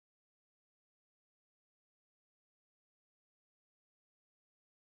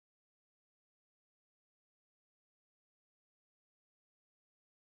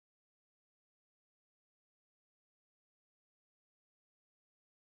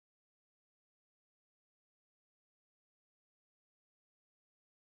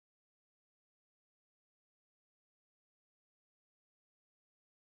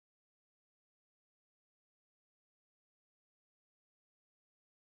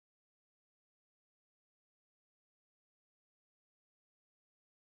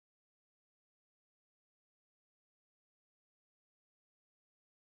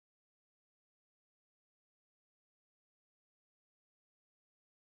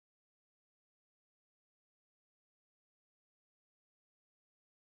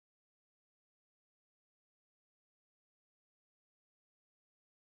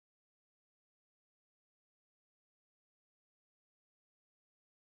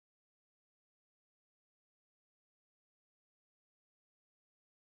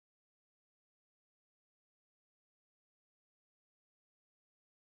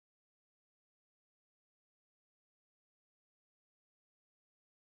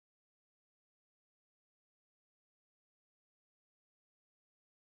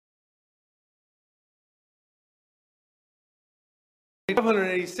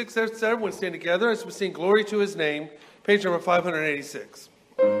586, everyone stand together as we sing Glory to His Name, page number 586.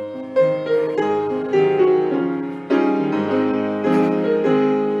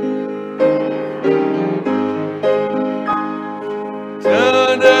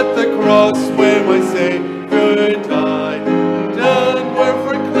 Down at the cross where my Savior died, down where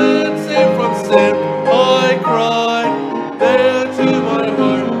for cleansing from sin I cried, there to my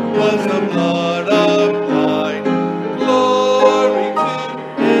heart was the blood applied. Glory to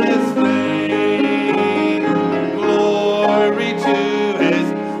His name, glory to His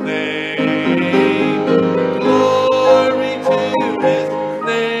name, glory to His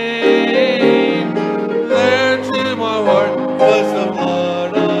name. There to my heart was the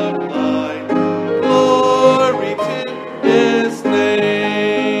blood applied. Glory to His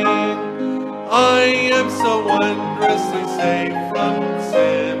name. I am so wondrously saved from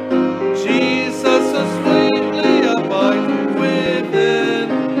sin. Jesus so sweetly abides within.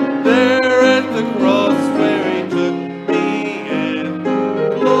 There at the cross where He took me in.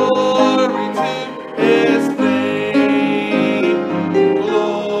 Glory to His name.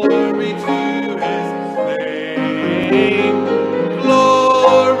 Glory to His name.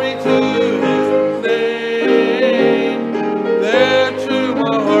 Glory to His name. There to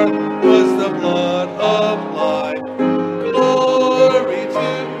my heart was the blood applied. Glory to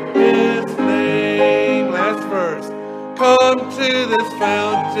His name. Last verse. Come to this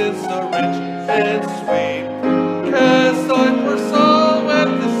fountain so rich and sweet. Cast thy poor soul at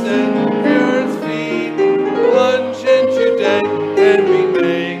the Savior's feet. Plunge into day and be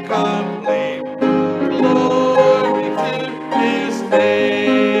made complete. Glory to His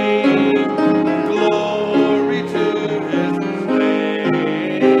name. Glory to His name.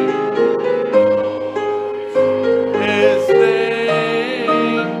 His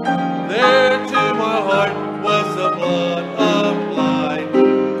name. There to my heart was the blood applied.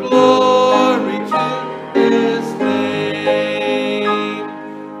 Glory to His name.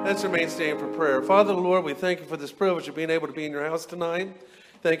 Let's remain standing for prayer. Father, Lord, we thank You for this privilege of being able to be in Your house tonight.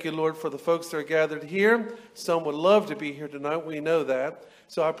 Thank You, Lord, for the folks that are gathered here. Some would love to be here tonight. We know that.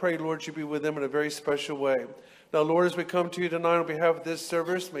 So I pray, Lord, You be with them in a very special way. Now, Lord, as we come to You tonight on behalf of this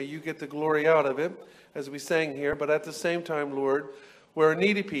service, may You get the glory out of it as we sang here. But at the same time, Lord, we're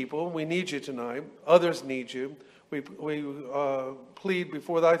needy people. We need You tonight. Others need You. We plead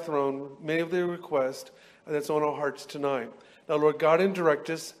before Thy throne many of the requests that's on our hearts tonight. Now, Lord, guide and direct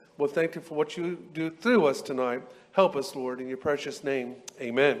us. We'll thank You for what You do through us tonight. Help us, Lord, in Your precious name.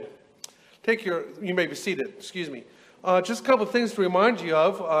 Amen. You may be seated. Excuse me. Just a couple of things to remind you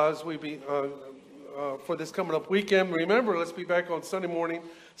of as we be for this coming up weekend. Remember, let's be back on Sunday morning.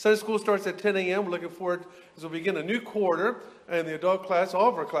 Sunday school starts at 10 a.m. We're looking forward as we begin a new quarter, and the adult class, all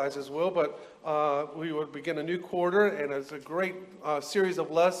of our classes will, but we will begin a new quarter, and it's a great series of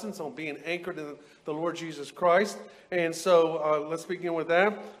lessons on being anchored in the Lord Jesus Christ. And so let's begin with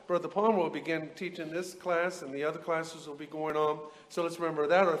that. Brother Palmer will begin teaching this class, and the other classes will be going on. So let's remember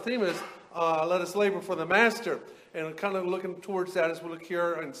that. Our theme is let us labor for the Master. And kind of looking towards that as we look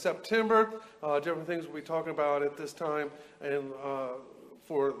here in September. Different things we'll be talking about at this time and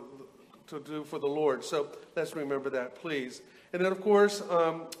to do for the Lord. So let's remember that, please. And then, of course,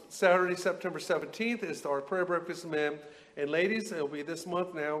 Saturday, September 17th is our prayer breakfast, men and ladies. It'll be this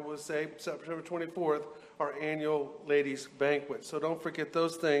month now. We'll say September 24th, our annual ladies banquet. So don't forget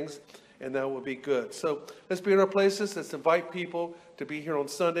those things, and that will be good. So let's be in our places. Let's invite people to be here on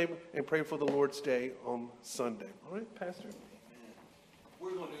Sunday and pray for the Lord's Day on Sunday. All right, Pastor?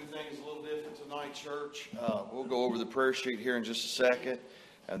 We're going to do things a little different tonight, church. We'll go over the prayer sheet here in just a second.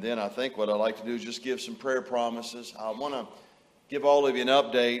 And then I think what I'd like to do is just give some prayer promises. I want to give all of you an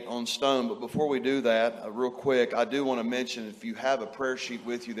update on Stone. But before we do that, real quick, I do want to mention if you have a prayer sheet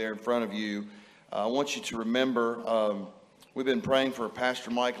with you there in front of you, I want you to remember we've been praying for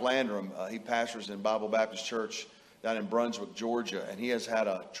Pastor Mike Landrum. He pastors in Bible Baptist Church down in Brunswick, Georgia. And he has had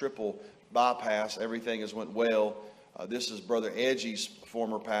a triple bypass. Everything has went well. This is Brother Edgy's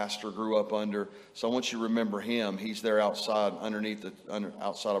former pastor, grew up under. So I want you to remember him. He's there outside,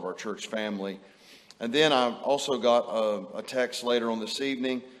 outside of our church family. And then I also got a text later on this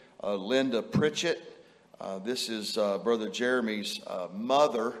evening, Linda Pritchett. This is Brother Jeremy's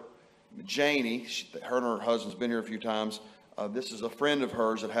mother, Janie. Her and her husband's been here a few times. This is a friend of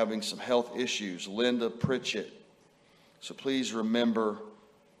hers that having some health issues, Linda Pritchett. So please remember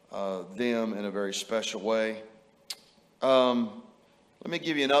them in a very special way. Let me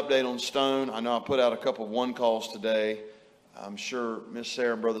give you an update on Stone. I know I put out a couple of one calls today. I'm sure Miss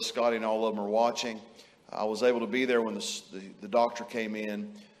Sarah and Brother Scotty and all of them are watching. I was able to be there when the doctor came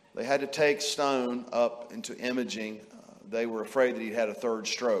in. They had to take Stone up into imaging. they were afraid that he'd had a third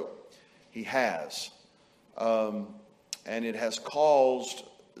stroke. He has. And it has caused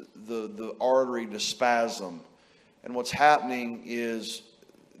the artery to spasm. And what's happening is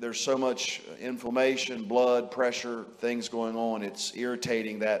there's so much inflammation, blood pressure, things going on. It's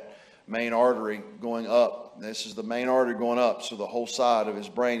irritating that main artery going up. This is the main artery going up, so the whole side of his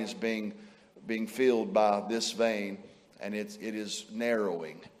brain is being filled by this vein, and it is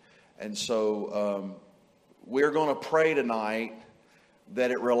narrowing. And so we're going to pray tonight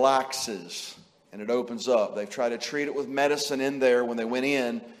that it relaxes and it opens up. They've tried to treat it with medicine in there when they went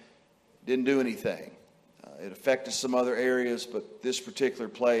in, didn't do anything. It affected some other areas, but this particular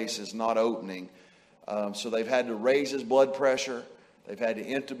place is not opening. So they've had to raise his blood pressure. They've had to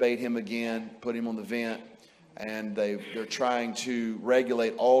intubate him again, put him on the vent, and they're trying to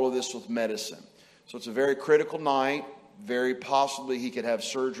regulate all of this with medicine. So it's a very critical night. Very possibly he could have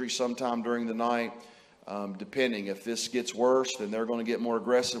surgery sometime during the night, depending. If this gets worse, then they're going to get more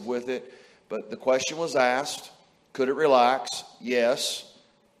aggressive with it. But the question was asked, could it relax? Yes.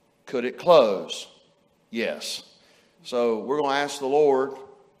 Could it close? Yes. So we're going to ask the Lord,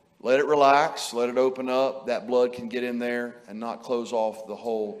 let it relax, let it open up. That blood can get in there and not close off the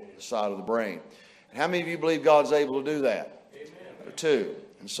whole side of the brain. And how many of you believe God's able to do that? Amen. Two.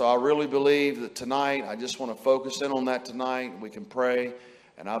 And so I really believe that tonight, I just want to focus in on that tonight. We can pray.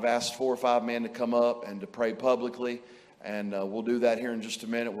 And I've asked 4 or 5 men to come up and to pray publicly. And we'll do that here in just a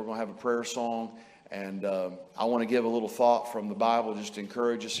minute. We're going to have a prayer song. And I want to give a little thought from the Bible just to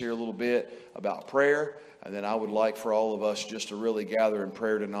encourage us here a little bit about prayer. And then I would like for all of us just to really gather in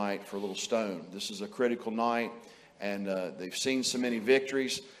prayer tonight for a little stone. This is a critical night, and they've seen so many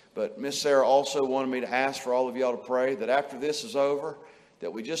victories. But Miss Sarah also wanted me to ask for all of y'all to pray that after this is over,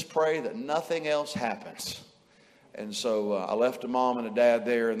 that we just pray that nothing else happens. And so I left a mom and a dad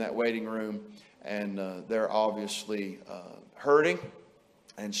there in that waiting room, and they're obviously hurting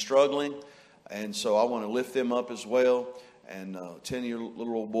and struggling. And so I want to lift them up as well. And 10-year-old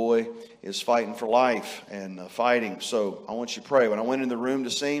old boy is fighting for life and fighting. So I want you to pray. When I went in the room to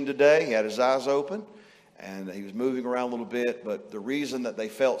see him today, he had his eyes open and he was moving around a little bit. But the reason that they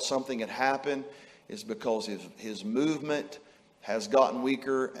felt something had happened is because his movement has gotten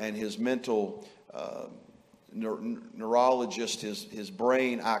weaker and his mental neurologist, his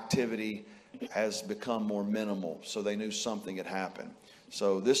brain activity has become more minimal. So they knew something had happened.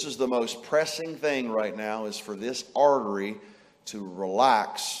 So this is the most pressing thing right now, is for this artery to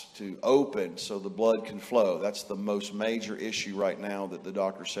relax, to open so the blood can flow. That's the most major issue right now that the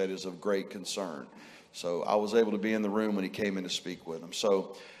doctor said is of great concern. So I was able to be in the room when he came in to speak with him.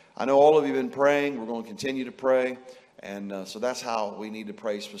 So I know all of you have been praying. We're going to continue to pray. And so that's how we need to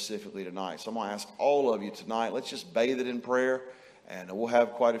pray specifically tonight. So I'm going to ask all of you tonight, let's just bathe it in prayer. And we'll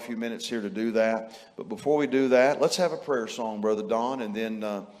have quite a few minutes here to do that. But before we do that, let's have a prayer song, Brother Don. And then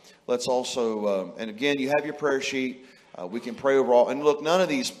let's also, and again, you have your prayer sheet. We can pray over all. And look, none of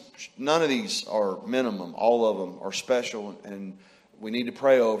these are minimum. All of them are special. And we need to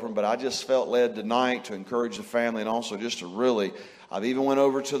pray over them. But I just felt led tonight to encourage the family and also just to really, I've even went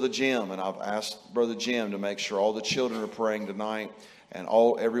over to the gym and I've asked Brother Jim to make sure all the children are praying tonight. And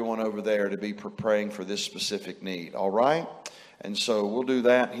everyone over there to be praying for this specific need. All right? And so we'll do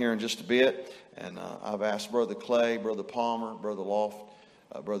that here in just a bit. And I've asked Brother Clay, Brother Palmer, Brother Loft,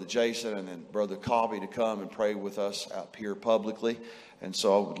 Brother Jason, and then Brother Cobby to come and pray with us up here publicly. And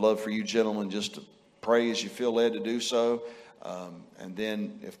so I would love for you gentlemen just to pray as you feel led to do so. And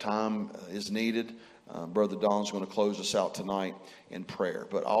then if time is needed, Brother Don's going to close us out tonight in prayer.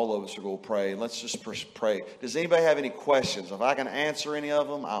 But all of us are going to pray. And let's just pray. Does anybody have any questions? If I can answer any of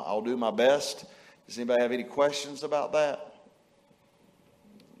them, I'll do my best. Does anybody have any questions about that?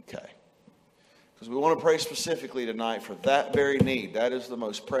 Okay. Because we want to pray specifically tonight for that very need. That is the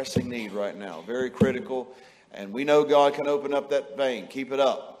most pressing need right now. Very critical. And we know God can open up that vein. Keep it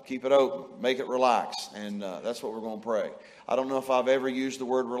up. Keep it open. Make it relax. And that's what we're going to pray. I don't know if I've ever used the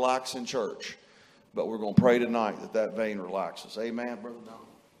word relax in church. But we're going to pray tonight that vein relaxes. Amen, Brother Don.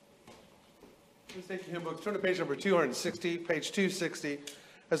 Please take your hymn books. Turn to page number 260. Page 260.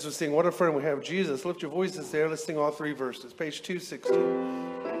 As we sing, What a Friend We Have, Jesus. Lift your voices there. Let's sing all 3 verses. Page 260.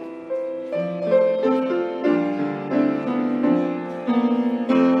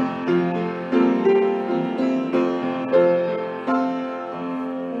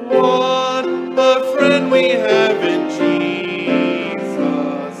 We have in Jesus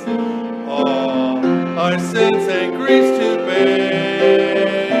all our sins and griefs to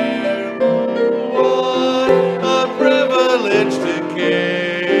bear. What a privilege to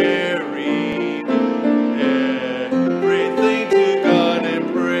carry everything to God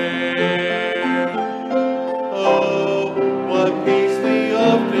in prayer. Oh,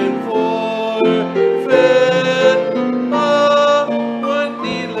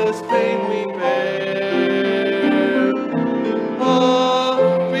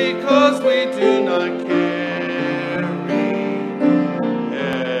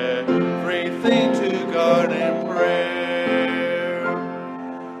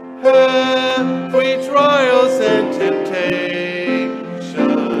 every trials and temptations.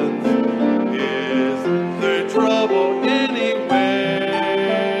 Is there trouble anywhere?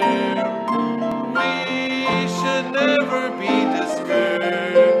 We should never be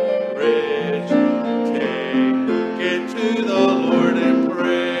discouraged. Take it to the Lord in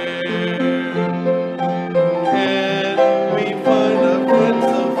prayer. Can we find a friend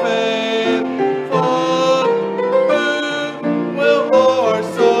so faithful who will all our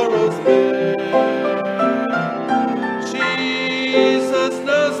sorrows bear? Jesus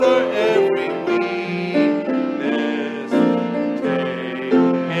knows our every weakness. Take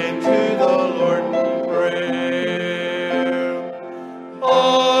it to the Lord in prayer.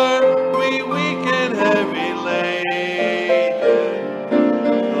 Are we weak and heavy laden,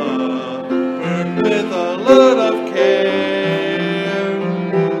 burdened with a load of care?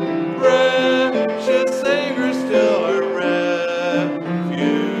 Precious Savior, still our refuge.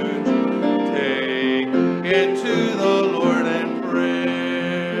 Take it to the Lord in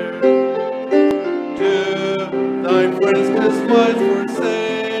prayer. Do thy friends despise,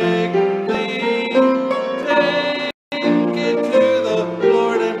 forsake thee? Take it to the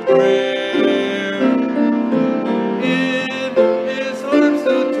Lord in prayer. In his arms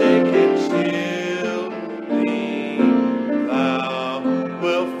he'll take and shield thee. Thou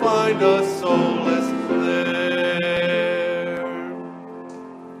wilt find us soulless there.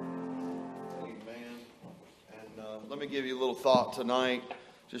 Amen. And let me give you a little thought tonight,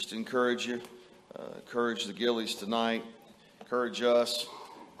 just to encourage you, encourage the Gillies tonight, encourage us.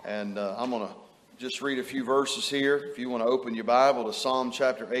 And I'm going to just read a few verses here. If you want to open your Bible to Psalm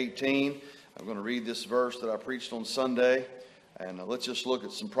chapter 18, I'm going to read this verse that I preached on Sunday. And let's just look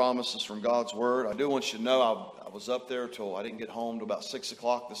at some promises from God's Word. I do want you to know I was up there till I didn't get home till about 6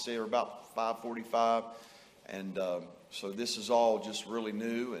 o'clock this day, or about 5:45. And so this is all just really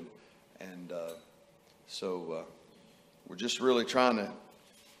new. So we're just really trying to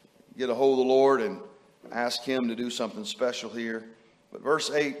get a hold of the Lord and ask Him to do something special here. But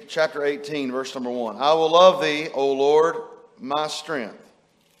chapter 18, verse number 1. I will love thee, O Lord, my strength.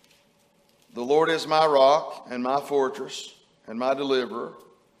 The Lord is my rock and my fortress and my deliverer,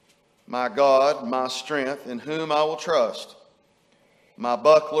 my God, my strength, in whom I will trust, my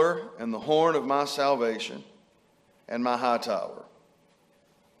buckler and the horn of my salvation, and my high tower.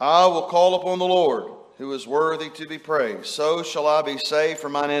 I will call upon the Lord, who is worthy to be praised. So shall I be saved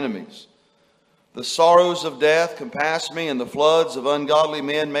from mine enemies. The sorrows of death compassed me, and the floods of ungodly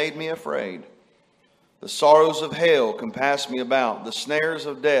men made me afraid. The sorrows of hell compassed me about. The snares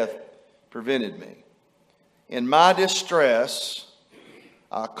of death prevented me. In my distress,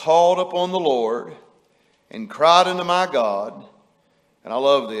 I called upon the Lord and cried unto my God. And I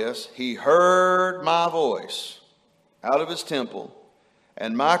love this. He heard my voice out of his temple,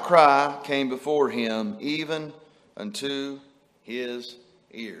 and my cry came before him, even unto his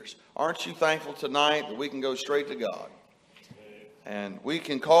ears. Aren't you thankful tonight that we can go straight to God? And we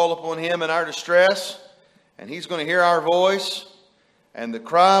can call upon Him in our distress, and He's going to hear our voice, and the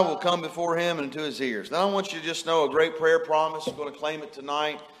cry will come before Him and into His ears. Now I want you to just know a great prayer promise. I'm going to claim it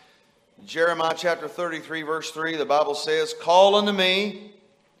tonight. Jeremiah chapter 33, verse 3, the Bible says, Call unto me,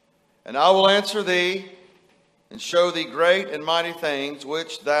 and I will answer thee, and show thee great and mighty things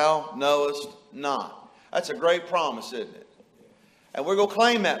which thou knowest not. That's a great promise, isn't it? And we're going to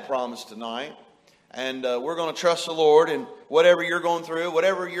claim that promise tonight. And we're going to trust the Lord in whatever you're going through,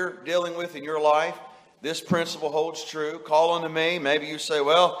 whatever you're dealing with in your life. This principle holds true. Call unto me. Maybe you say,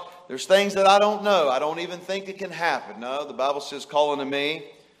 well, there's things that I don't know. I don't even think it can happen. No, the Bible says, call unto me,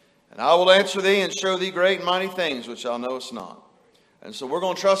 and I will answer thee and show thee great and mighty things which thou knowest not. And so we're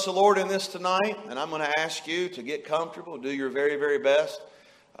going to trust the Lord in this tonight. And I'm going to ask you to get comfortable, do your very, very best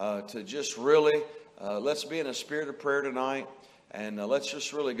to just really, let's be in a spirit of prayer tonight. And let's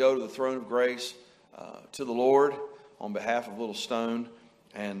just really go to the throne of grace, to the Lord on behalf of Little Stone,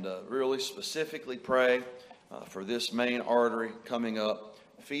 and really specifically pray for this main artery coming up,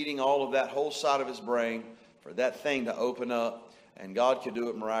 feeding all of that whole side of his brain, for that thing to open up, and God could do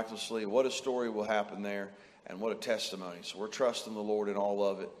it miraculously. What a story will happen there, and what a testimony. So we're trusting the Lord in all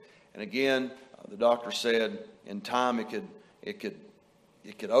of it. And again, the doctor said in time it could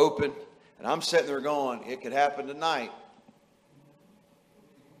open, and I'm sitting there going, it could happen tonight.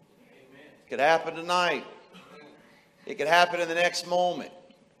 It could happen tonight. It could happen in the next moment.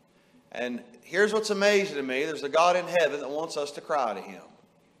 And here's what's amazing to me. There's a God in heaven that wants us to cry to Him.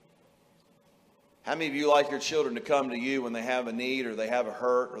 How many of you like your children to come to you when they have a need, or they have a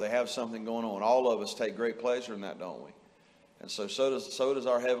hurt, or they have something going on? All of us take great pleasure in that, don't we? And so does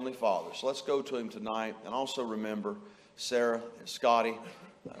our Heavenly Father. So let's go to Him tonight. And also remember, Sarah and Scotty,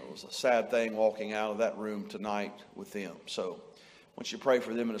 was a sad thing walking out of that room tonight with them. So I want you to pray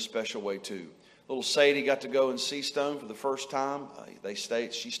for them in a special way too. Little Sadie got to go and see Stone for the first time.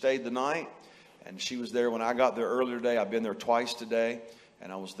 She stayed the night, and she was there when I got there earlier today. I've been there twice today,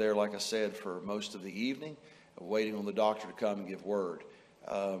 and I was there, like I said, for most of the evening, waiting on the doctor to come and give word.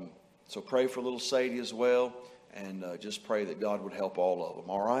 So pray for little Sadie as well, and just pray that God would help all of them,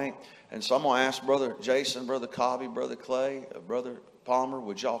 all right? And so I'm going to ask Brother Jason, Brother Cobby, Brother Clay, Brother Palmer,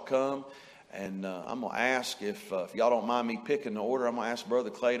 would y'all come? And I'm going to ask if y'all don't mind me picking the order, I'm going to ask Brother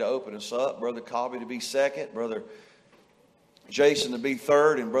Clay to open us up, Brother Cobby to be second, Brother Jason to be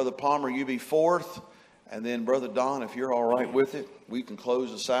third, and Brother Palmer, you be fourth. And then Brother Don, if you're all right with it, we can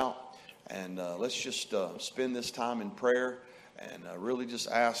close us out. And let's just spend this time in prayer and really just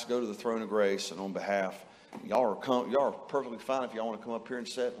go to the throne of grace. And on behalf, y'all are perfectly fine if y'all want to come up here and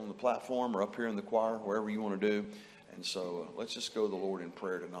sit on the platform or up here in the choir, wherever you want to do. And so let's just go to the Lord in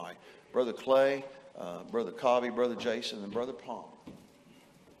prayer tonight. Brother Clay, Brother Cobby, Brother Jason, and Brother Palmer.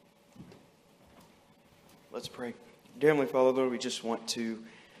 Let's pray. Dear Heavenly Father, Lord, we just want to,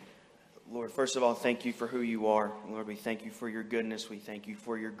 Lord, first of all, thank you for who you are. Lord, we thank you for your goodness. We thank you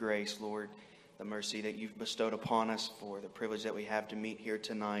for your grace, Lord, the mercy that you've bestowed upon us, for the privilege that we have to meet here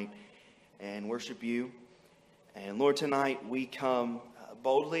tonight and worship you. And Lord, tonight we come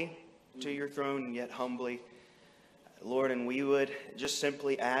boldly to your throne and yet humbly, Lord, and we would just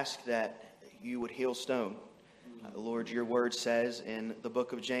simply ask that you would heal Stone. Lord, your word says in the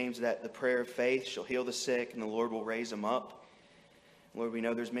book of James that the prayer of faith shall heal the sick and the Lord will raise them up. Lord, we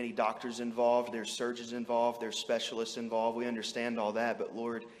know there's many doctors involved, there's surgeons involved, there's specialists involved. We understand all that, but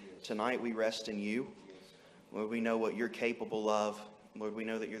Lord, tonight we rest in you. Lord, we know what you're capable of. Lord, we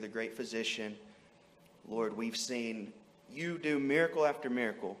know that you're the great physician. Lord, we've seen you do miracle after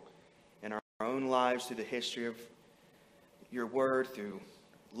miracle in our own lives through the history of your word, through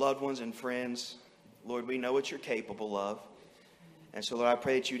loved ones and friends. Lord, we know what you're capable of. And so, Lord, I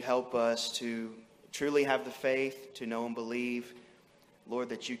pray that you'd help us to truly have the faith to know and believe, Lord,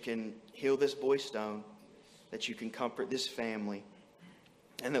 that you can heal this boy Stone, that you can comfort this family,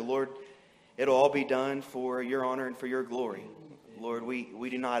 and that, Lord, it'll all be done for your honor and for your glory. Lord, we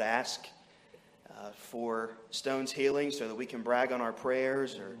do not ask for Stone's healing so that we can brag on our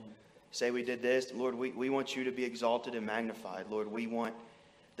prayers or say we did this. Lord, we want you to be exalted and magnified. Lord, we want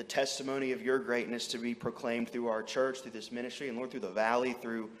the testimony of your greatness to be proclaimed through our church, through this ministry, and Lord, through the valley,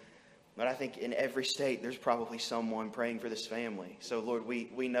 but I think in every state there's probably someone praying for this family. So Lord,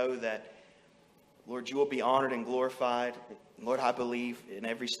 we know that, Lord, you will be honored and glorified, Lord, I believe, in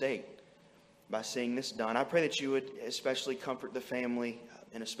every state by seeing this done. I pray that you would especially comfort the family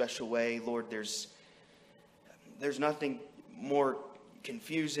in a special way. Lord, there's nothing more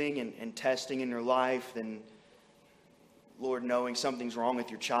confusing and testing in your life than, Lord, knowing something's wrong with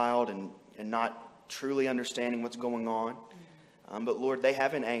your child and not truly understanding what's going on. But Lord, they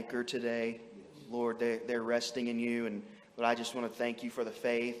have an anchor today. Lord, they're resting in you. And Lord, I just want to thank you for the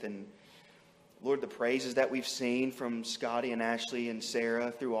faith and, Lord, the praises that we've seen from Scotty and Ashley and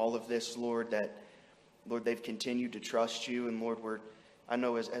Sarah through all of this, Lord, that, Lord, they've continued to trust you. And Lord, I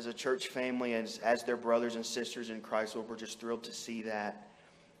know as a church family, as their brothers and sisters in Christ, Lord, we're just thrilled to see that.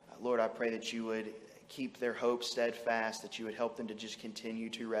 Lord, I pray that you would keep their hope steadfast, that you would help them to just continue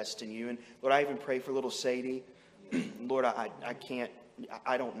to rest in you. And Lord, I even pray for little Sadie. Lord, I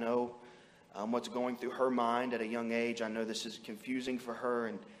don't know what's going through her mind at a young age. I know this is confusing for her.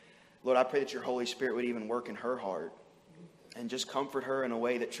 And Lord, I pray that your Holy Spirit would even work in her heart and just comfort her in a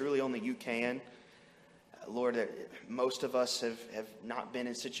way that truly only you can. Lord, most of us have not been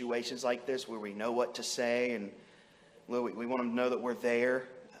in situations like this where we know what to say. And Lord, we want them to know that we're there.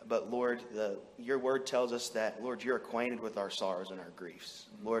 But Lord, your word tells us that, Lord, you're acquainted with our sorrows and our griefs.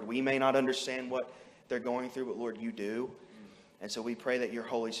 Lord, we may not understand what they're going through, but Lord, you do. And so we pray that your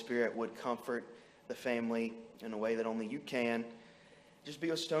Holy Spirit would comfort the family in a way that only you can. Just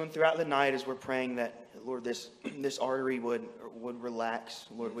be with Stone throughout the night as we're praying that, Lord, this artery would relax.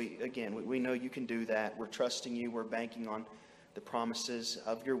 Lord, we know you can do that. We're trusting you. We're banking on the promises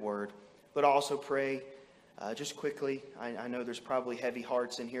of your word. But also pray, just quickly, I know there's probably heavy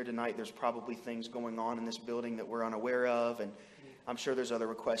hearts in here tonight. There's probably things going on in this building that we're unaware of. And I'm sure there's other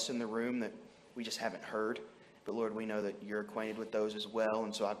requests in the room that we just haven't heard. But Lord, we know that you're acquainted with those as well.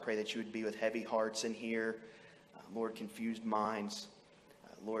 And so I pray that you would be with heavy hearts in here. Lord, confused minds.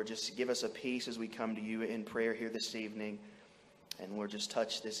 Lord, just give us a peace as we come to you in prayer here this evening. And Lord, just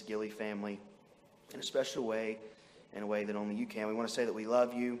touch this Gilly family in a special way, in a way that only you can. We want to say that we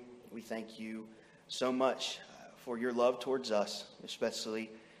love you. We thank you so much for your love towards us, especially,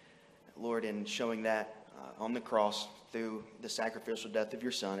 Lord, in showing that on the cross through the sacrificial death of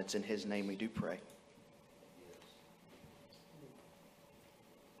your Son. It's in his name we do pray.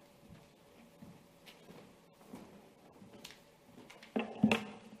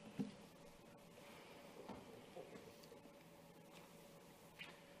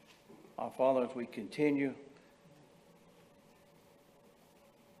 Our Father, as we continue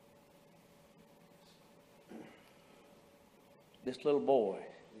this little boy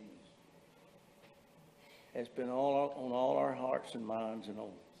has been on all our hearts and minds, and on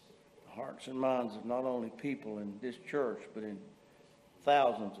the hearts and minds of not only people in this church, but in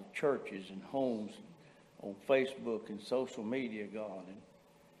thousands of churches and homes, on Facebook and social media, God.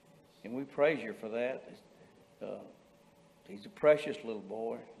 And we praise you for that. He's a precious little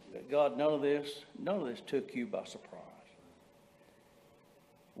boy. But God, none of this took you by surprise.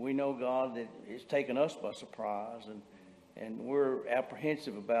 We know, God, that it's taken us by surprise, and we're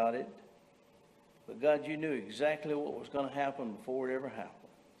apprehensive about it. But God, you knew exactly what was going to happen before it ever happened.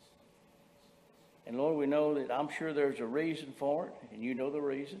 And Lord, we know that I'm sure there's a reason for it, and you know the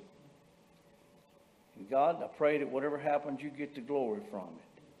reason. And God, I pray that whatever happens, you get the glory from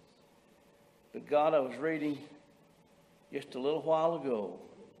it. But God, I was reading just a little while ago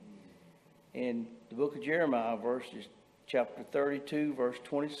in the book of Jeremiah, chapter 32, verse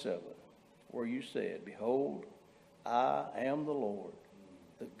 27, where you said, "Behold, I am the Lord,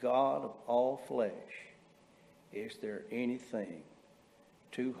 the God of all flesh. Is there anything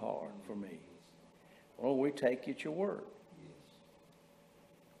too hard for me?" Well, we take it at your word.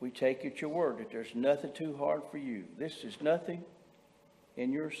 We take it at your word that there's nothing too hard for you. This is nothing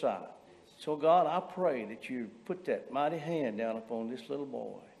in your sight. So, God, I pray that you put that mighty hand down upon this little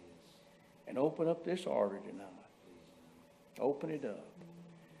boy and open up this artery tonight. Open it up.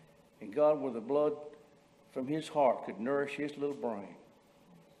 And, God, where the blood from his heart could nourish his little brain.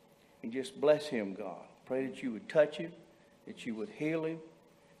 And just bless him, God. Pray that you would touch him, that you would heal him,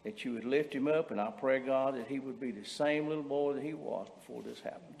 that you would lift him up. And I pray, God, that he would be the same little boy that he was before this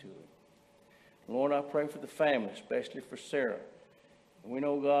happened to him. Lord, I pray for the family, especially for Sarah. And we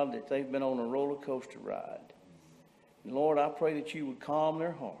know, God, that they've been on a roller coaster ride. And Lord, I pray that you would calm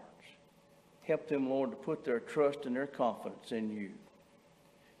their hearts. Help them, Lord, to put their trust and their confidence in you.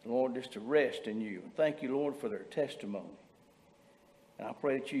 And Lord, just to rest in you. And thank you, Lord, for their testimony. And I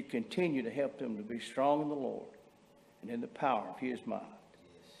pray that you continue to help them to be strong in the Lord and in the power of his might.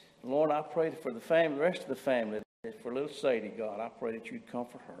 And Lord, I pray for the family, the rest of the family, for little Sadie, God, I pray that you'd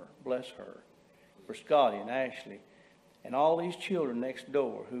comfort her, bless her. For Scotty and Ashley and all these children next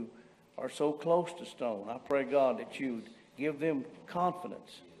door who are so close to Stone, I pray, God, that you would give them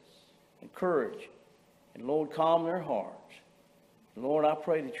confidence and courage. And Lord, calm their hearts. And Lord, I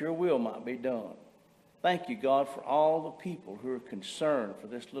pray that your will might be done. Thank you, God, for all the people who are concerned for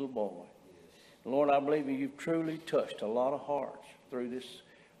this little boy. And Lord, I believe you've truly touched a lot of hearts through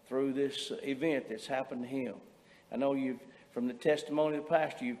this event that's happened to him. I know from the testimony of the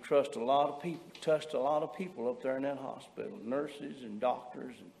pastor, you've touched a lot of people up there in that hospital, nurses and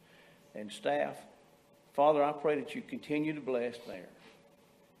doctors and staff. Father, I pray that you continue to bless there.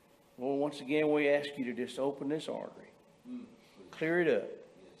 Lord, once again, we ask you to just open this artery. Clear it up.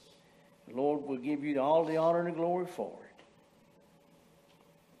 Lord, we'll give you all the honor and the glory for it.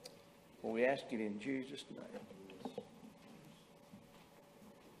 For we ask it in Jesus' name.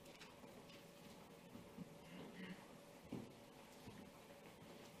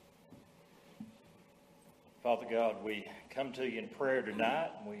 Father God, we come to you in prayer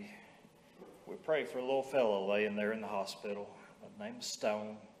tonight, and we pray for a little fellow laying there in the hospital. His name is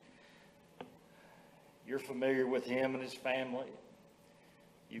Stone. You're familiar with him and his family.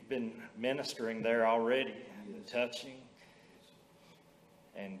 You've been ministering there already and touching.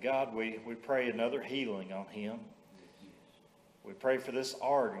 And God, we pray another healing on him. We pray for this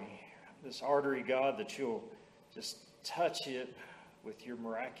artery, God, that you'll just touch it with your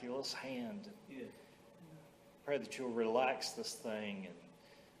miraculous hand. Pray that you'll relax this thing and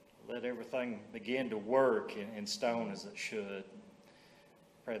let everything begin to work in Stone as it should.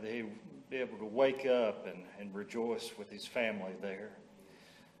 Pray that he'll be able to wake up and rejoice with his family there.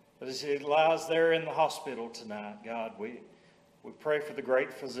 But as he lies there in the hospital tonight, God, we pray for the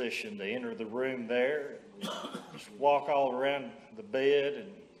great physician to enter the room there, just walk all around the bed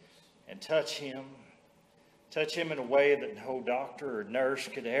and touch him in a way that no doctor or nurse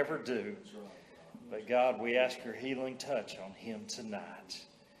could ever do. But God, we ask your healing touch on him tonight,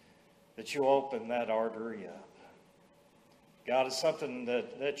 that you open that artery up. God, it's something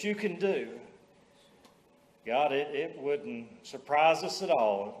that you can do. God, it wouldn't surprise us at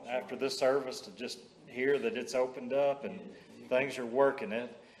all after this service to just hear that it's opened up and things are working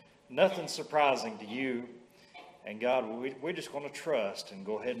it. Nothing surprising to you. And God, we're just going to trust and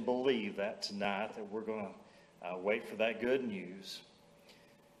go ahead and believe that tonight, that we're going to wait for that good news.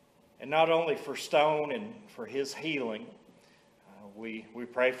 And not only for Stone and for his healing, we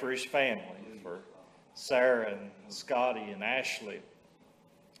pray for his family, for Sarah and Scotty and Ashley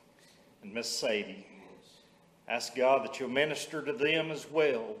and Miss Sadie. Ask God that you'll minister to them as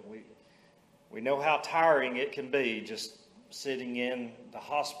well. We know how tiring it can be just sitting in the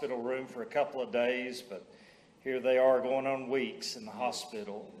hospital room for a couple of days, but here they are going on weeks in the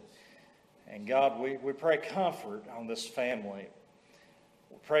hospital. And God, we pray comfort on this family.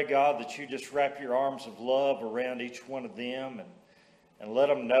 We pray, God, that you just wrap your arms of love around each one of them and let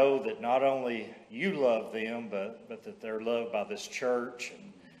them know that not only you love them, but that they're loved by this church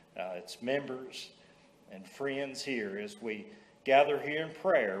and its members and friends here. As we gather here in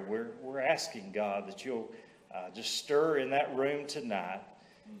prayer, we're asking, God, that you'll just stir in that room tonight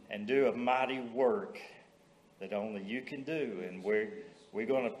and do a mighty work that only you can do. And we're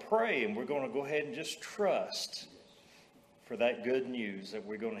going to pray, and we're going to go ahead and just trust for that good news that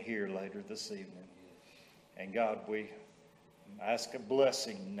we're going to hear later this evening. And God, we ask a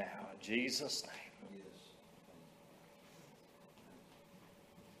blessing now in Jesus' name.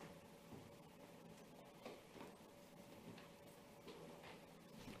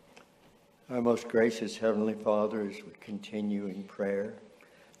 Our most gracious Heavenly Father, as we continue in prayer,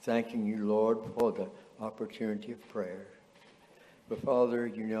 thanking you, Lord, for the opportunity of prayer. But Father,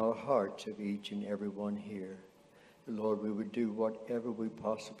 you know the hearts of each and every one here. Lord, we would do whatever we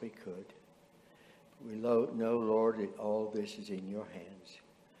possibly could. We know, Lord, that all this is in your hands.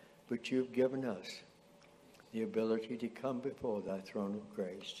 But you've given us the ability to come before thy throne of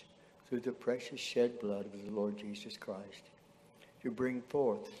grace through the precious shed blood of the Lord Jesus Christ, to bring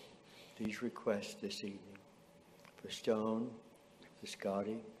forth these requests this evening. For Stone, for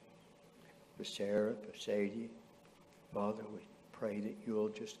Scotty, for Sarah, for Sadie. Father, we pray that you'll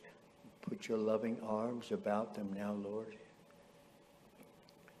just put your loving arms about them now, Lord.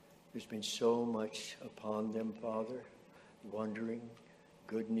 There's been so much upon them, Father, wondering,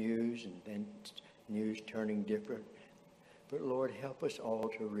 good news, and then news turning different. But Lord, help us all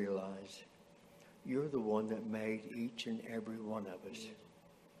to realize you're the one that made each and every one of us.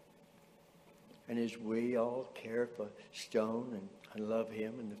 And as we all care for Stone and love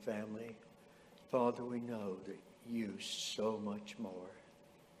him and the family, Father, we know that you so much more.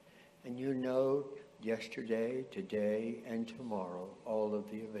 And you know yesterday, today, and tomorrow, all of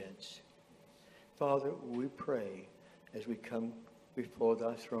the events. Father, we pray as we come before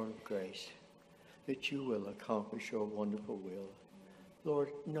thy throne of grace that you will accomplish your wonderful will.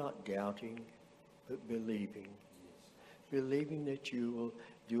 Lord, not doubting, but believing. Believing that you will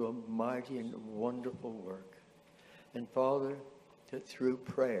do a mighty and wonderful work. And Father, that through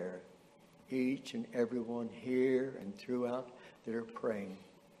prayer, each and every one here and throughout that are praying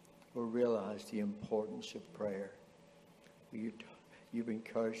will realize the importance of prayer. You've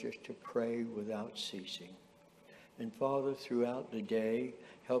encouraged us to pray without ceasing. And Father, throughout the day,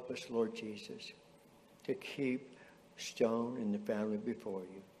 help us, Lord Jesus, to keep Stone and the family before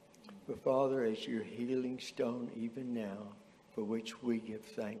you. But Father, as you're healing Stone even now, for which we give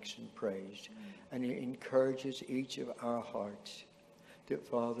thanks and praise, and it encourages each of our hearts that,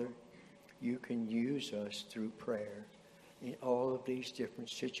 Father, you can use us through prayer in all of these different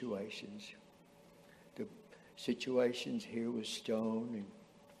situations. The situations here with Stone and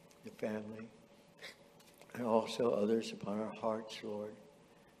the family, and also others upon our hearts, Lord.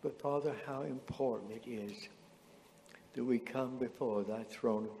 But Father, how important it is that we come before thy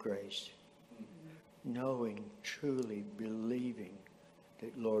throne of grace, knowing, truly believing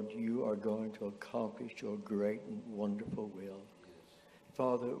that, Lord, you are going to accomplish your great and wonderful will.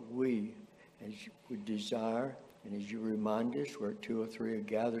 Father, we, as we desire, and as you remind us, where two or three are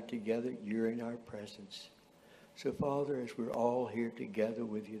gathered together, you're in our presence. So, Father, as we're all here together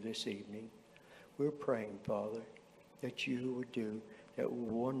with you this evening, we're praying, Father, that you would do that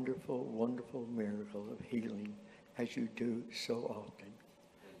wonderful, wonderful miracle of healing as you do so often.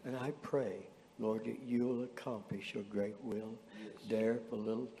 And I pray, Lord, that you'll accomplish your great will there for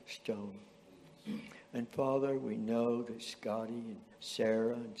little Stone. And Father, we know that Scotty and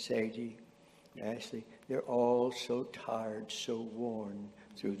Sarah and Sadie and Ashley, they're all so tired, so worn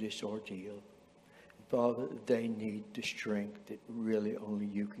through this ordeal. Father, they need the strength that really only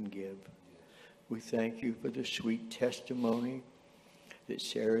you can give. We thank you for the sweet testimony that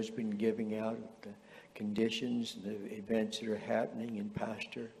Sarah's been giving out of the conditions and the events that are happening in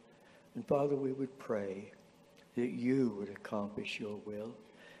Pastor. And Father, we would pray that you would accomplish your will.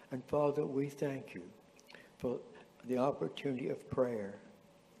 And Father, we thank you for the opportunity of prayer,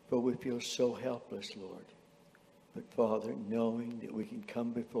 but we feel so helpless, Lord. but Father, knowing that we can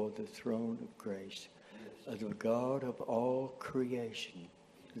come before the throne of grace of the God of all creation,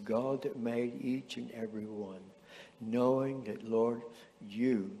 the God that made each and every one, knowing that, Lord,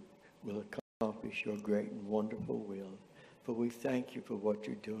 you will accomplish your great and wonderful will. For we thank you for what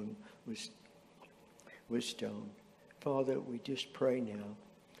you're doing with Stone. Father, we just pray now,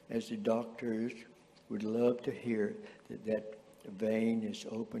 as the doctors would love to hear that vein is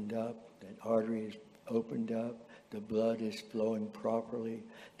opened up, that artery is opened up, the blood is flowing properly,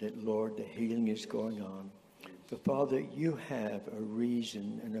 that, Lord, the healing is going on. But Father, you have a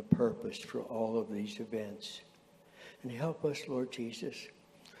reason and a purpose for all of these events. And help us, Lord Jesus,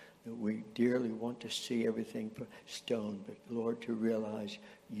 that we dearly want to see everything for Stone, but Lord, to realize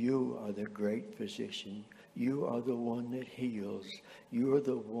you are the great physician. You are the one that heals. You are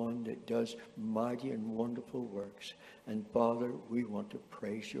the one that does mighty and wonderful works. And Father, we want to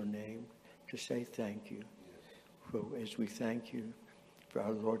praise your name, to say thank you. For as we thank you for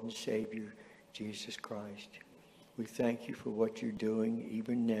our Lord and Savior, Jesus Christ, we thank you for what you're doing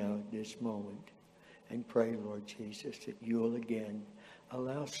even now at this moment. And pray, Lord Jesus, that you will again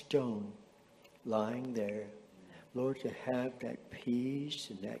allow Stone lying there, Lord, to have that peace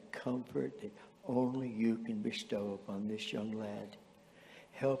and that comfort that only you can bestow upon this young lad.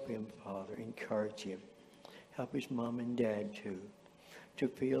 Help him, Father. Encourage him. Help his mom and dad, too, to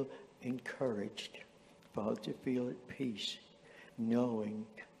feel encouraged, Father, to feel at peace, knowing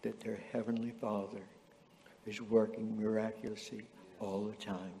that their Heavenly Father is working miraculously all the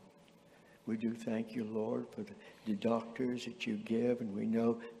time. We do thank you, Lord, for the doctors that you give, and we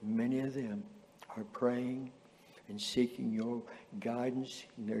know many of them are praying and seeking your guidance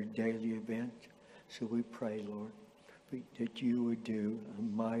in their daily event. So we pray, Lord, that you would do a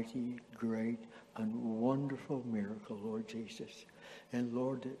mighty, great, and wonderful miracle, Lord Jesus. And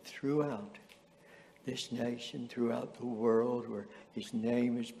Lord, that throughout this nation, throughout the world where his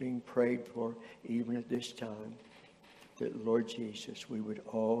name is being prayed for, even at this time, that, Lord Jesus, we would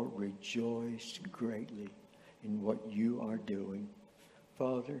all rejoice greatly in what you are doing.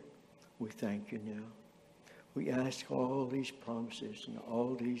 Father, we thank you now. We ask all these promises and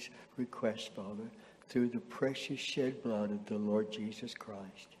all these requests, Father, through the precious shed blood of the Lord Jesus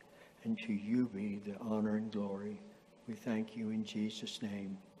Christ. And to you be the honor and glory. We thank you in Jesus'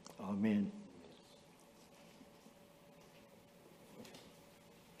 name. Amen.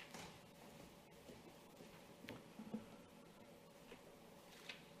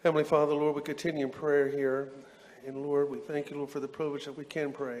 Heavenly Father, Lord, we continue in prayer here. And Lord, we thank you, Lord, for the privilege that we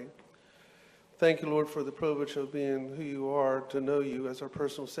can pray. Thank you, Lord, for the privilege of being who you are, to know you as our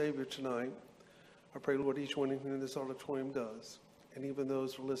personal Savior tonight. I pray, Lord, each one in this auditorium does, and even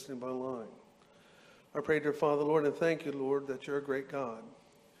those who are listening by line. I pray, dear Father, Lord, and thank you, Lord, that you're a great God.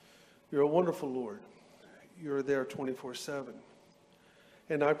 You're a wonderful Lord. You're there 24/7.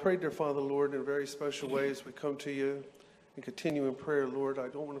 And I pray, dear Father, Lord, in very special ways we come to you and continue in prayer, Lord. I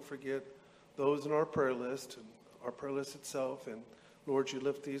don't want to forget those in our prayer list and our prayer list itself. And Lord, you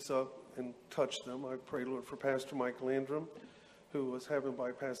lift these up and touch them. I pray, Lord, for Pastor Mike Landrum, who was having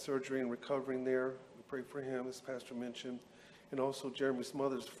bypass surgery and recovering there. We pray for him, as Pastor mentioned. And also Jeremy's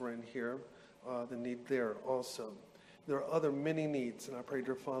mother's friend here, the need there also. There are other many needs, and I pray,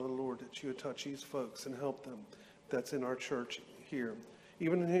 dear Father, Lord, that you would touch these folks and help them. That's in our church here.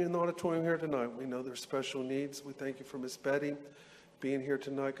 Even in the auditorium here tonight, we know there's special needs. We thank you for Miss Betty being here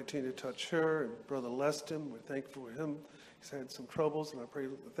tonight. Continue to touch her. And Brother Leston, we're thankful for him. He's had some troubles, and I pray,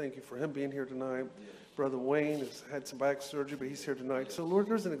 thank you for him being here tonight. Yes. Brother Wayne has had some back surgery, but he's here tonight. So, Lord,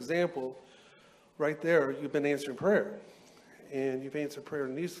 there's an example right there. You've been answering prayer, and you've answered prayer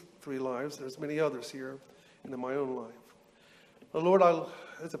in these three lives. There's many others here, and in my own life. But Lord,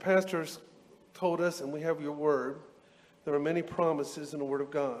 as the pastors told us, and we have your word, there are many promises in the Word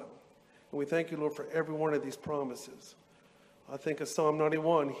of God. And we thank you, Lord, for every one of these promises. I think of Psalm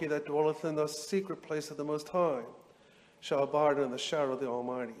 91, he that dwelleth in the secret place of the Most High shall abide in the shadow of the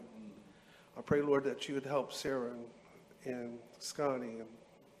Almighty. I pray, Lord, that you would help Sarah and Scotty and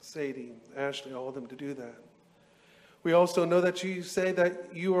Sadie and Ashley, all of them, to do that. We also know that you say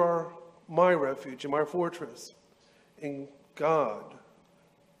that you are my refuge and my fortress. In God,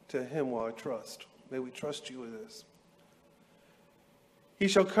 to him will I trust. May we trust you with this. He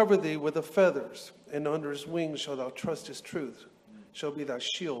shall cover thee with the feathers, and under his wings shalt thou trust his truth, shall be thy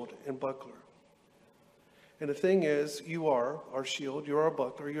shield and buckler. And the thing is, you are our shield, you're our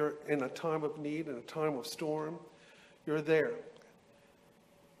buckler, you're in a time of need, in a time of storm, you're there.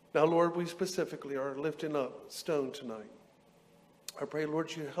 Now, Lord, we specifically are lifting up Stone tonight. I pray,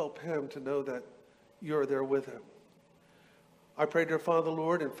 Lord, you help him to know that you're there with him. I pray, dear Father,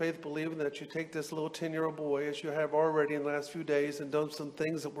 Lord, in faith believing that you take this little 10-year-old boy, as you have already in the last few days, and done some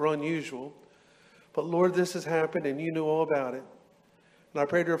things that were unusual. But Lord, this has happened and you knew all about it. And I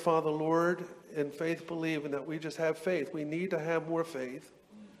pray, dear Father, Lord, in faith believing that we just have faith. We need to have more faith.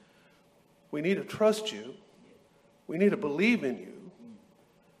 We need to trust you. We need to believe in you.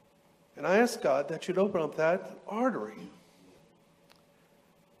 And I ask God that you'd open up that artery.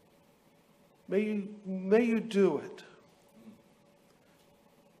 May you do it.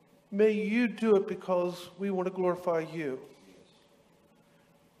 May you do it because we want to glorify you.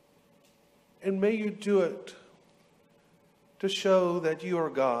 And may you do it to show that you are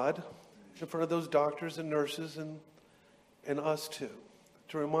God in front of those doctors and nurses and us too.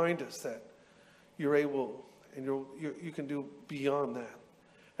 To remind us that you're able and you can do beyond that.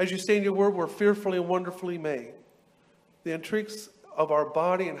 As you say in your word, we're fearfully and wonderfully made. The intrigues of our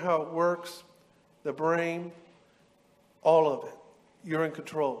body and how it works, the brain, all of it, you're in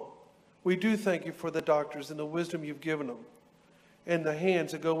control. We do thank you for the doctors and the wisdom you've given them and the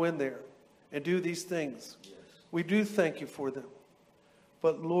hands that go in there and do these things. Yes. We do thank you for them.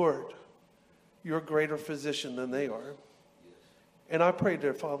 But Lord, you're a greater physician than they are. Yes. And I pray,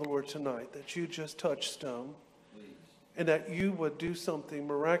 dear Father, Lord, tonight that you just touch Stone. Please. And that you would do something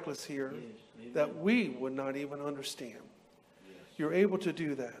miraculous here that we would not even understand. Yes. You're able to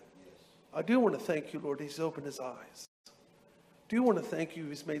do that. Yes. I do want to thank you, Lord, he's opened his eyes. I do want to thank you,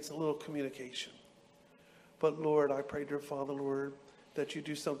 he's made some little communication. But Lord, I pray, dear Father, Lord, that you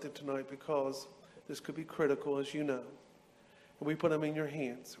do something tonight because this could be critical, as you know. And we put them in your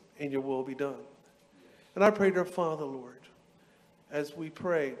hands, and your will be done. And I pray, dear Father, Lord, as we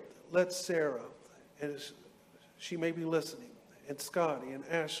pray, let Sarah, and she may be listening, and Scotty, and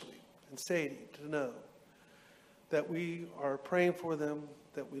Ashley, and Sadie, to know that we are praying for them,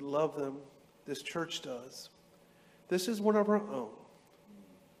 that we love them, this church does. This is one of our own.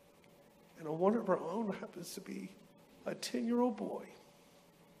 And one of our own happens to be a 10-year-old boy.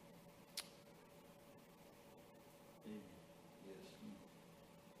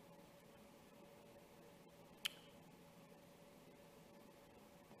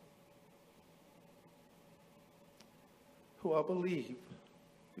 Who I believe,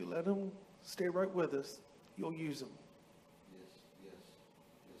 if you let him stay right with us, you'll use him. Yes.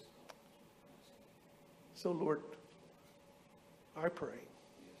 So, Lord, I pray.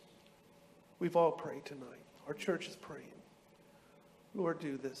 We've all prayed tonight. Our church is praying. Lord,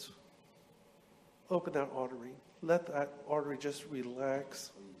 do this. Open that artery. Let that artery just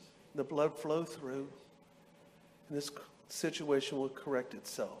relax. The blood flow through. And this situation will correct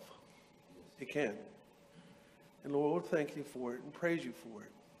itself. It can. And Lord, we'll thank you for it and praise you for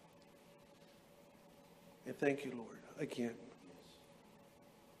it. And thank you, Lord, again,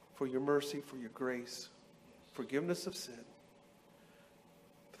 for your mercy, for your grace, forgiveness of sin.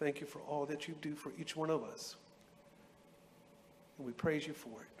 Thank you for all that you do for each one of us. And we praise you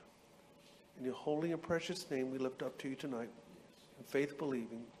for it. In your holy and precious name, we lift up to you tonight in faith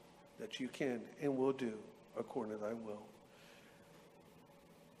believing that you can and will do according to thy will.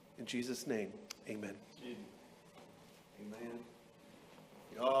 In Jesus' name, amen. Amen.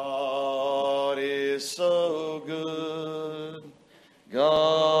 God is so good.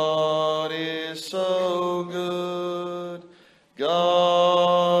 God is so good.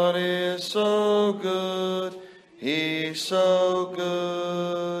 God is so good. He's so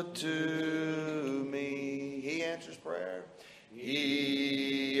good to me. He answers prayer.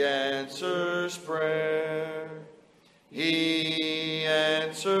 He answers prayer. He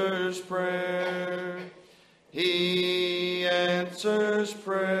answers prayer. He answers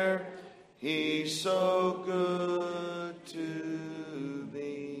prayer. He's so good to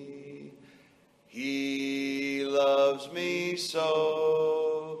me. He loves me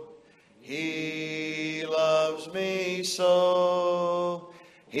so. He loves me so.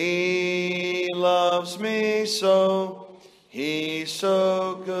 He loves me so. He's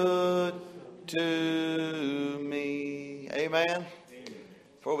so good to me. Amen.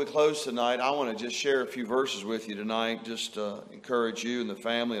 Before we close tonight, I want to just share a few verses with you tonight, just to encourage you and the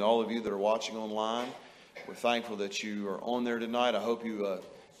family and all of you that are watching online. We're thankful that you are on there tonight. I hope you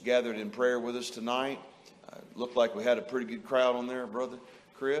gathered in prayer with us tonight. Looked like we had a pretty good crowd on there, Brother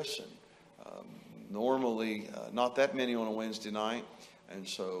Chris. And normally, not that many on a Wednesday night. And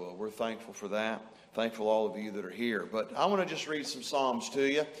so we're thankful for that. Thankful all of you that are here. But I want to just read some Psalms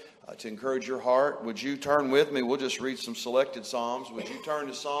to you. To encourage your heart, would you turn with me? We'll just read some selected Psalms. Would you turn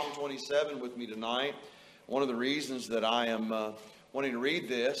to Psalm 27 with me tonight? One of the reasons that I am wanting to read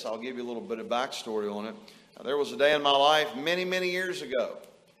this, I'll give you a little bit of backstory on it. Now, there was a day in my life many, many years ago.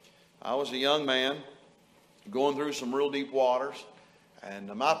 I was a young man, going through some real deep waters.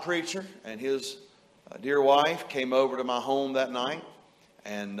 And my preacher and his dear wife came over to my home that night,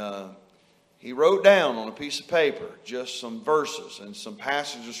 and he wrote down on a piece of paper just some verses and some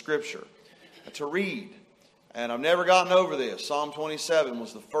passages of Scripture to read. And I've never gotten over this. Psalm 27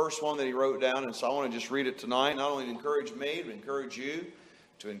 was the first one that he wrote down, and so I want to just read it tonight, not only to encourage me, but encourage you,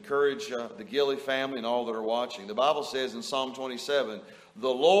 to encourage the Gilley family and all that are watching. The Bible says in Psalm 27, "The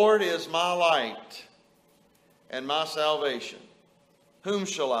Lord is my light and my salvation. Whom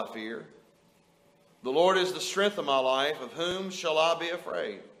shall I fear? The Lord is the strength of my life. Of whom shall I be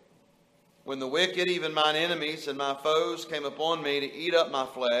afraid? When the wicked, even mine enemies and my foes, came upon me to eat up my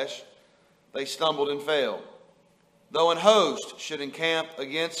flesh, they stumbled and fell. Though an host should encamp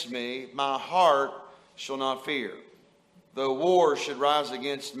against me, my heart shall not fear. Though war should rise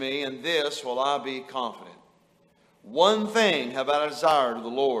against me, in this will I be confident. One thing have I desired of the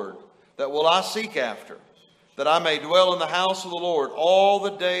Lord, that will I seek after, that I may dwell in the house of the Lord all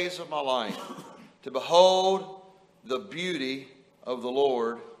the days of my life, to behold the beauty of the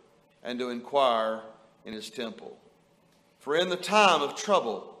Lord, and to inquire in his temple. For in the time of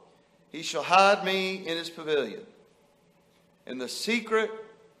trouble he shall hide me in his pavilion. In the secret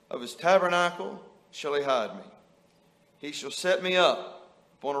of his tabernacle shall he hide me. He shall set me up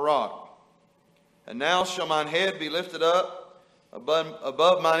upon a rock. And now shall mine head be lifted up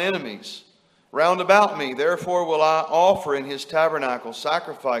above mine enemies round about me. Therefore will I offer in his tabernacle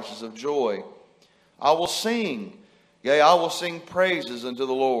sacrifices of joy. I will sing, yea, I will sing praises unto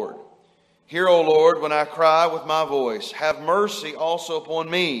the Lord. Hear, O Lord, when I cry with my voice. Have mercy also upon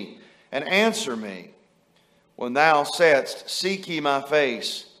me, and answer me. When thou saidst, Seek ye my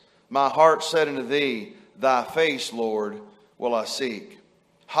face, my heart said unto thee, Thy face, Lord, will I seek.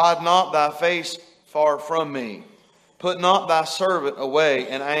 Hide not thy face far from me. Put not thy servant away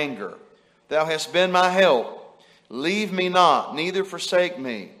in anger. Thou hast been my help. Leave me not, neither forsake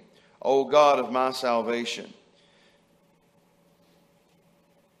me, O God of my salvation.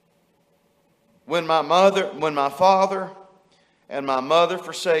 When my father and my mother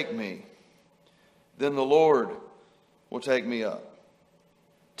forsake me, then the Lord will take me up.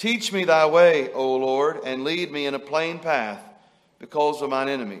 Teach me thy way, O Lord, and lead me in a plain path because of mine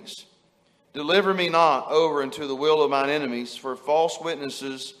enemies. Deliver me not over into the will of mine enemies, for false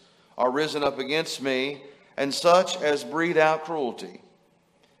witnesses are risen up against me, and such as breathe out cruelty.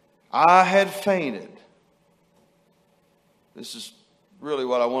 I had fainted. This is really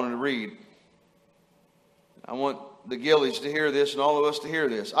what I wanted to read. I want the Gilleys to hear this and all of us to hear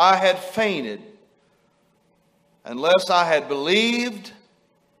this. I had fainted unless I had believed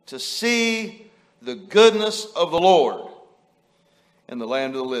to see the goodness of the Lord in the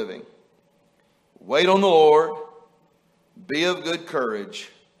land of the living. Wait on the Lord, be of good courage,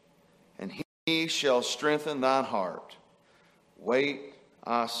 and he shall strengthen thine heart. Wait,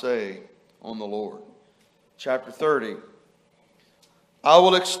 I say, on the Lord. Chapter 30. I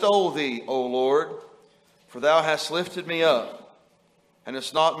will extol thee, O Lord, for thou hast lifted me up, and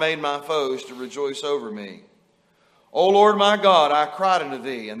hast not made my foes to rejoice over me. O Lord my God, I cried unto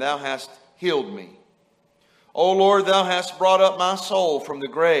thee, and thou hast healed me. O Lord, thou hast brought up my soul from the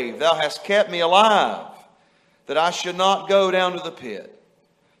grave. Thou hast kept me alive, that I should not go down to the pit.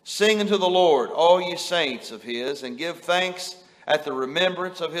 Sing unto the Lord, all ye saints of his, and give thanks at the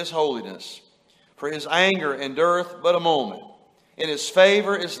remembrance of his holiness. For his anger endureth but a moment. In his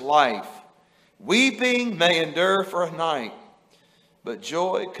favor is life. Weeping may endure for a night, but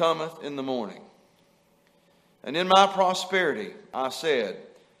joy cometh in the morning. And in my prosperity I said,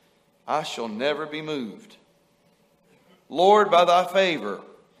 I shall never be moved. Lord, by thy favor,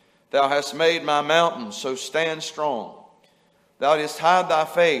 thou hast made my mountains so stand strong. Thou didst hide thy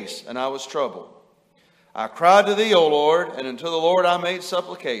face, and I was troubled. I cried to thee, O Lord, and unto the Lord I made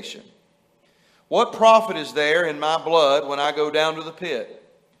supplication. What profit is there in my blood when I go down to the pit?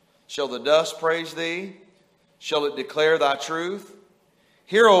 Shall the dust praise thee? Shall it declare thy truth?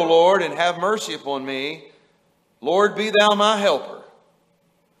 Hear, O Lord, and have mercy upon me. Lord, be thou my helper.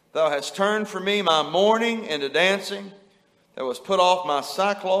 Thou hast turned for me my mourning into dancing. Thou hast put off my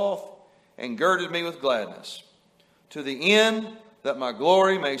sackcloth and girded me with gladness, to the end that my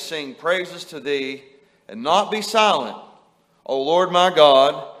glory may sing praises to thee and not be silent. O Lord my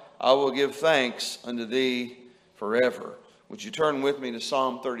God, I will give thanks unto thee forever. Would you turn with me to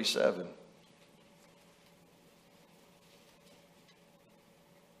Psalm 37?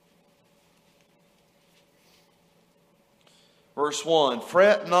 Verse 1,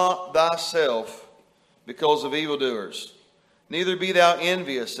 Fret not thyself because of evildoers, neither be thou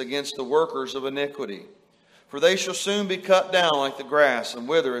envious against the workers of iniquity. For they shall soon be cut down like the grass and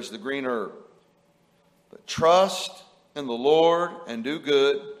wither as the green herb. But trust in the Lord and do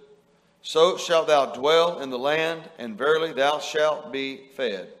good, so shalt thou dwell in the land, and verily thou shalt be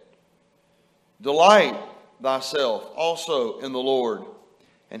fed. Delight thyself also in the Lord,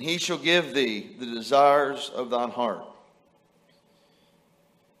 and he shall give thee the desires of thine heart.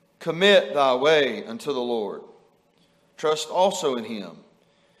 Commit thy way unto the Lord. Trust also in him,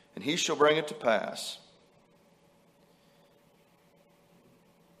 and he shall bring it to pass.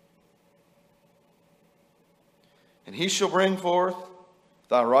 And he shall bring forth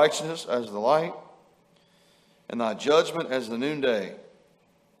thy righteousness as the light, and thy judgment as the noonday.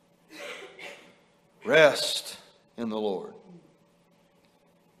 Rest in the Lord,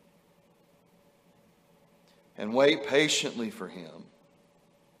 and wait patiently for him.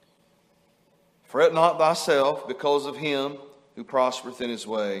 Fret not thyself because of him who prospereth in his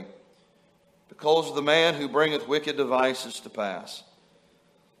way, because of the man who bringeth wicked devices to pass.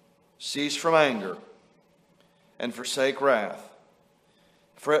 Cease from anger, and forsake wrath.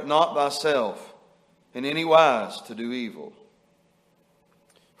 Fret not thyself in any wise to do evil.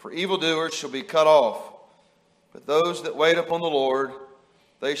 For evildoers shall be cut off, but those that wait upon the Lord,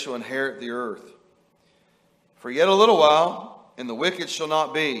 they shall inherit the earth. For yet a little while, and the wicked shall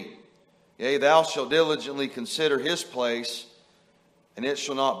not be. Yea, thou shalt diligently consider his place, and it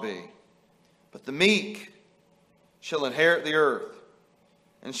shall not be. But the meek shall inherit the earth,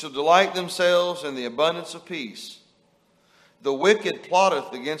 and shall delight themselves in the abundance of peace. The wicked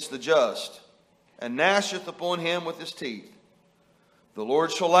plotteth against the just, and gnasheth upon him with his teeth. The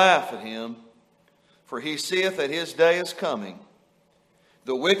Lord shall laugh at him, for he seeth that his day is coming.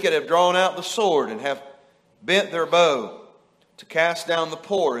 The wicked have drawn out the sword, and have bent their bow, to cast down the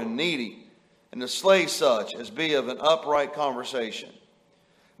poor and needy, and to slay such as be of an upright conversation.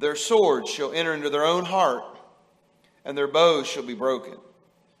 Their swords shall enter into their own heart, and their bows shall be broken.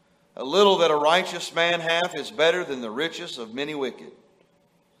 A little that a righteous man hath is better than the riches of many wicked.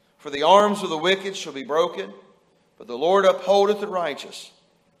 For the arms of the wicked shall be broken, but the Lord upholdeth the righteous.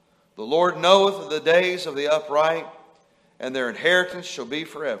 The Lord knoweth the days of the upright, and their inheritance shall be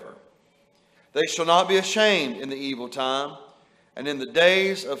forever. They shall not be ashamed in the evil time, and in the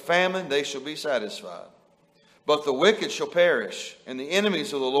days of famine they shall be satisfied. But the wicked shall perish, and the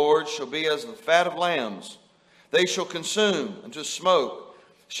enemies of the Lord shall be as the fat of lambs. They shall consume, and to smoke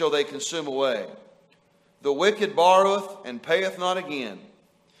shall they consume away. The wicked borroweth and payeth not again,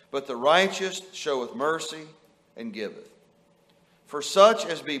 but the righteous showeth mercy and giveth. For such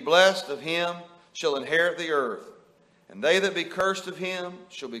as be blessed of him shall inherit the earth, and they that be cursed of him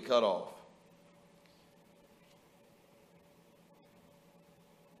shall be cut off.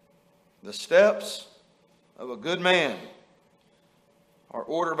 The steps of a good man are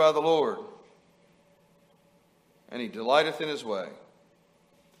ordered by the Lord, and he delighteth in his way.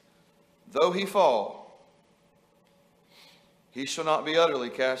 Though he fall, he shall not be utterly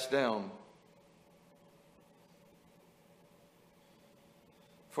cast down.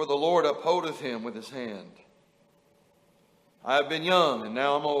 For the Lord upholdeth him with his hand. I have been young, and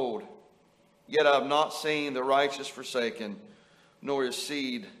now I'm old, yet I have not seen the righteous forsaken, nor his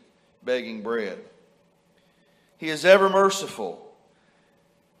seed begging bread. He is ever merciful,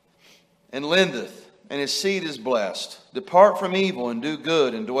 and lendeth, and his seed is blessed. Depart from evil, and do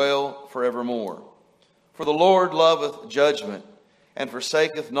good, and dwell forevermore. For the Lord loveth judgment, and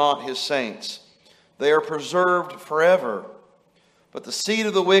forsaketh not his saints. They are preserved forever. But the seed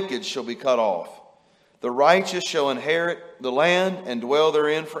of the wicked shall be cut off. The righteous shall inherit the land, and dwell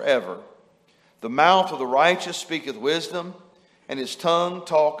therein forever. The mouth of the righteous speaketh wisdom, and his tongue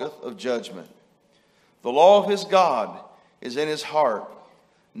talketh of judgment. The law of his God is in his heart.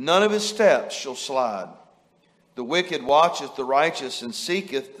 None of his steps shall slide. The wicked watcheth the righteous, and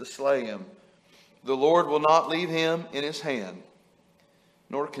seeketh to slay him. The Lord will not leave him in his hand,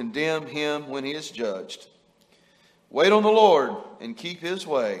 nor condemn him when he is judged. Wait on the Lord, and keep his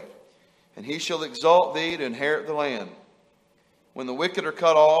way, and he shall exalt thee to inherit the land. When the wicked are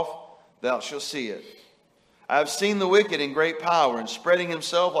cut off, thou shalt see it. I have seen the wicked in great power, and spreading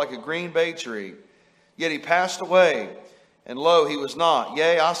himself like a green bay tree. Yet he passed away, and lo, he was not.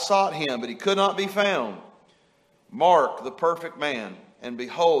 Yea, I sought him, but he could not be found. Mark the perfect man, and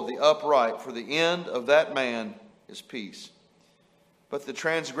behold the upright, for the end of that man is peace. But the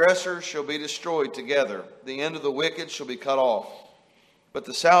transgressors shall be destroyed together. The end of the wicked shall be cut off. But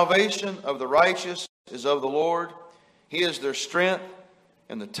the salvation of the righteous is of the Lord. He is their strength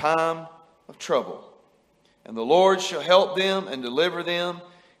in the time of trouble. And the Lord shall help them and deliver them.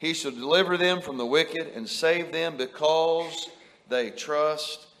 He shall deliver them from the wicked and save them, because they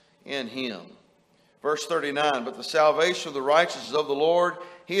trust in him. Verse 39, but the salvation of the righteous is of the Lord.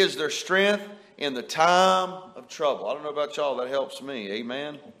 He is their strength in the time of trouble. I don't know about y'all, that helps me.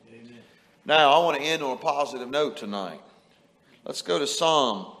 Amen? Amen. Now, I want to end on a positive note tonight. Let's go to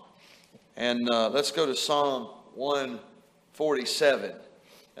Psalm 147.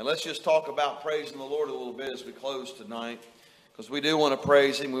 And let's just talk about praising the Lord a little bit as we close tonight, because we do want to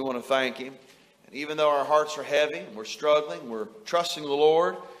praise Him. We want to thank Him. And even though our hearts are heavy and we're struggling, we're trusting the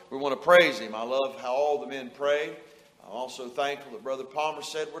Lord, we want to praise Him. I love how all the men prayed. I'm also thankful that Brother Palmer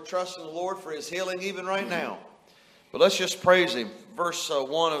said we're trusting the Lord for His healing even right now. But let's just praise Him. Verse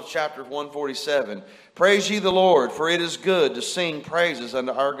 1 of chapter 147. Praise ye the Lord, for it is good to sing praises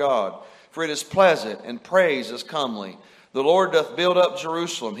unto our God. For it is pleasant, and praise is comely. The Lord doth build up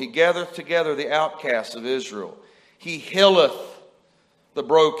Jerusalem. He gathereth together the outcasts of Israel. He healeth the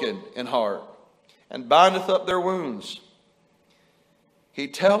broken in heart, and bindeth up their wounds. He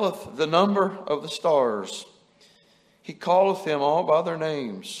telleth the number of the stars. He calleth them all by their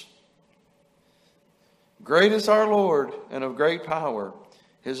names. Great is our Lord, and of great power.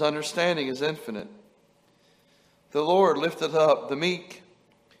 His understanding is infinite. The Lord lifteth up the meek.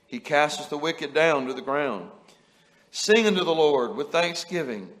 He casteth the wicked down to the ground. Sing unto the Lord with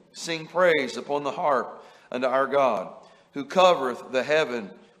thanksgiving. Sing praise upon the harp unto our God, who covereth the heaven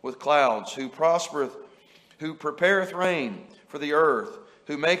with clouds, who prepareth rain for the earth,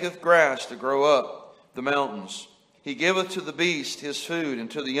 who maketh grass to grow up the mountains. He giveth to the beast his food, and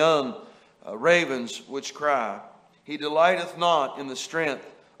to the young ravens which cry. He delighteth not in the strength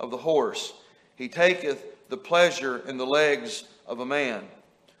of the horse. He taketh the pleasure in the legs of a man.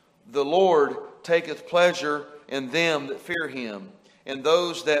 The Lord taketh pleasure in them that fear Him, and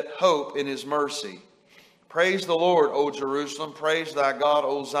those that hope in His mercy. Praise the Lord, O Jerusalem. Praise thy God,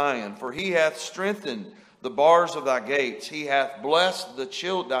 O Zion. For He hath strengthened the bars of thy gates. He hath blessed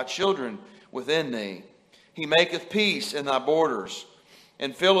thy children within thee. He maketh peace in thy borders,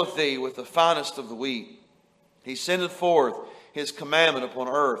 and filleth thee with the finest of the wheat. He sendeth forth His commandment upon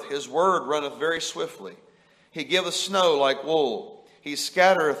earth. His word runneth very swiftly. He giveth snow like wool. He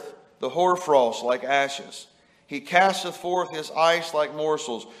scattereth the hoarfrost like ashes. He casteth forth His ice like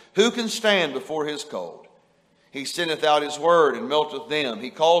morsels. Who can stand before His cold? He sendeth out His word, and melteth them. He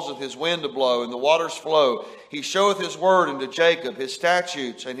causeth His wind to blow, and the waters flow. He showeth His word unto Jacob, His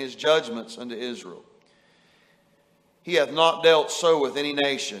statutes and His judgments unto Israel. He hath not dealt so with any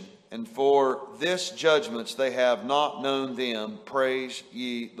nation, and for this judgments they have not known them. Praise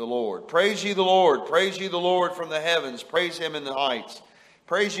ye the Lord. Praise ye the Lord. Praise ye the Lord from the heavens. Praise Him in the heights.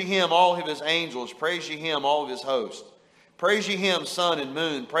 Praise ye Him, all of His angels. Praise ye Him, all of His hosts. Praise ye Him, sun and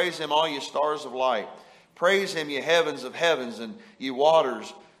moon. Praise Him, all ye stars of light. Praise Him, ye heavens of heavens, and ye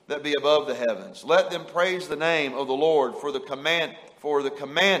waters that be above the heavens. Let them praise the name of the Lord, for the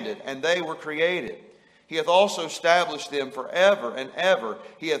commanded, and they were created. He hath also established them forever and ever.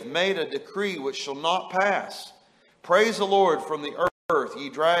 He hath made a decree which shall not pass. Praise the Lord from the earth, ye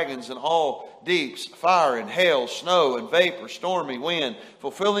dragons and all deeps, fire and hail, snow and vapor, stormy wind,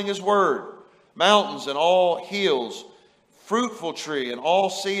 fulfilling His word. Mountains and all hills, fruitful tree and all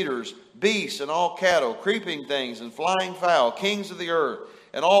cedars, beasts and all cattle, creeping things and flying fowl, kings of the earth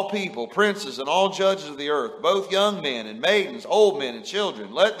and all people, princes and all judges of the earth, both young men and maidens, old men and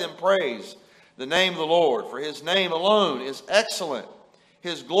children. Let them praise the name of the Lord, for His name alone is excellent.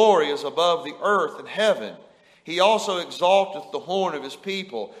 His glory is above the earth and heaven. He also exalteth the horn of His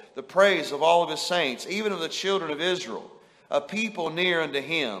people, the praise of all of His saints, even of the children of Israel, a people near unto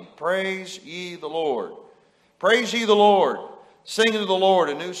Him. Praise ye the Lord. Praise ye the Lord. Sing unto the Lord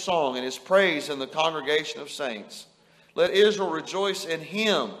a new song, and His praise in the congregation of saints. Let Israel rejoice in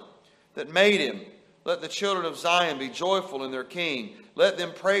Him that made him. Let the children of Zion be joyful in their King. Let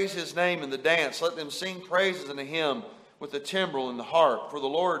them praise His name in the dance. Let them sing praises unto Him with the timbrel and the harp. For the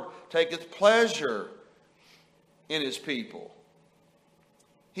Lord taketh pleasure in His people.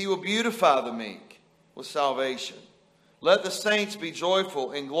 He will beautify the meek with salvation. Let the saints be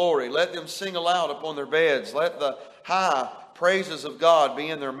joyful in glory. Let them sing aloud upon their beds. Let the high praises of God be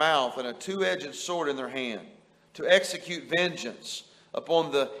in their mouth, and a two-edged sword in their hand, to execute vengeance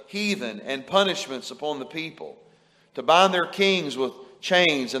upon the heathen and punishments upon the people, to bind their kings with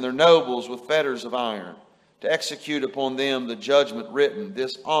chains and their nobles with fetters of iron, to execute upon them the judgment written.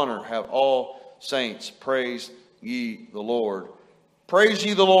 This honor have all saints. Praise ye the Lord. Praise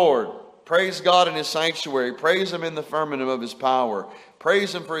ye the Lord. Praise God in His sanctuary. Praise Him in the firmament of His power.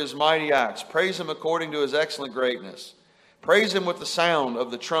 Praise Him for His mighty acts. Praise Him according to His excellent greatness. Praise Him with the sound of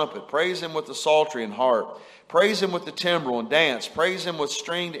the trumpet. Praise Him with the psaltery and harp. Praise Him with the timbrel and dance. Praise Him with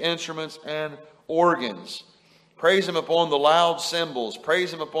stringed instruments and organs. Praise Him upon the loud cymbals.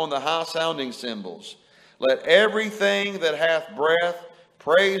 Praise Him upon the high-sounding cymbals. Let everything that hath breath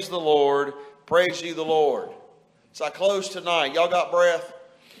praise the Lord. Praise ye the Lord. So I close tonight. Y'all got breath?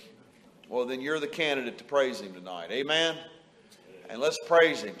 Well, then you're the candidate to praise Him tonight. Amen? And let's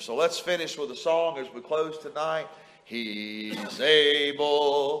praise Him. So let's finish with a song as we close tonight. He's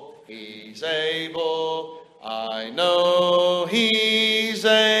able, He's able. I know He's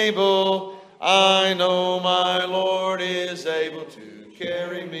able. I know my Lord is able to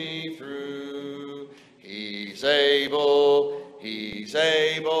carry me through. He's able, He's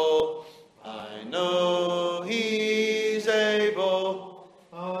able. I know He's able.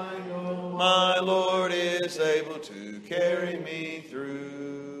 I know my Lord is able to carry me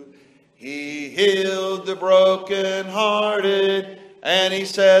through. He healed the brokenhearted, and He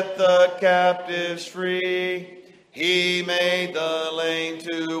set the captives free. He made the lame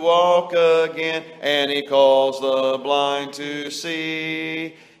to walk again, and He calls the blind to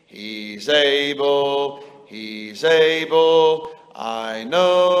see. He's able, He's able. I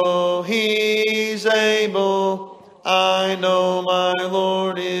know He's able. I know my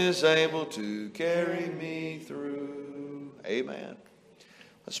Lord is able to carry me through. Amen.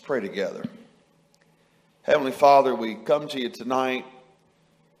 Let's pray together. Heavenly Father, we come to You tonight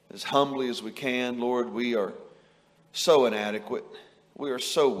as humbly as we can. Lord, we are so inadequate. We are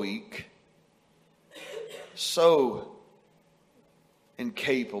so weak. So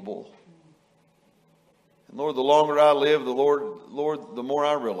incapable. And Lord, the longer I live, the more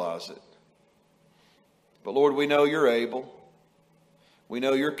I realize it. But Lord, we know You're able. We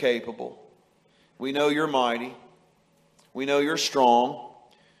know You're capable. We know You're mighty. We know You're strong.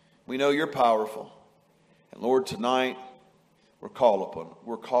 We know You're powerful. And Lord, tonight we're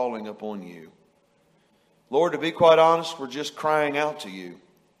calling upon You. Lord, to be quite honest, we're just crying out to You.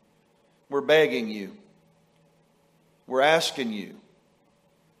 We're begging You. We're asking You,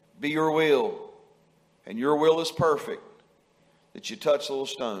 be Your will. And Your will is perfect, that You touch the little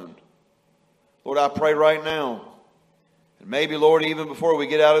stone. Lord, I pray right now, and maybe, Lord, even before we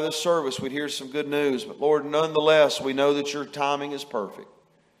get out of this service, we'd hear some good news. But Lord, nonetheless, we know that Your timing is perfect.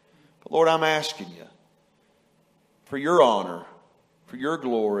 But Lord, I'm asking You, for Your honor, for Your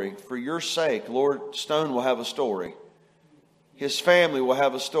glory, for Your sake, Lord, Stone will have a story. His family will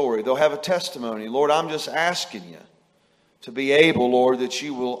have a story. They'll have a testimony. Lord, I'm just asking You to be able, Lord, that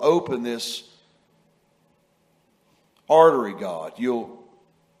You will open this artery, God. You'll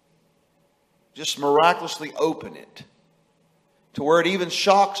just miraculously open it to where it even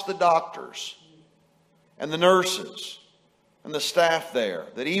shocks the doctors and the nurses and the staff there,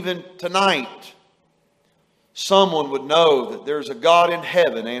 that even tonight someone would know that there's a God in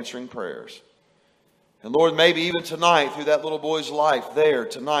heaven answering prayers. And Lord, maybe even tonight, through that little boy's life there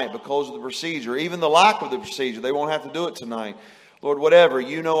tonight, because of the procedure, even the lack of the procedure, they won't have to do it tonight. Lord, whatever,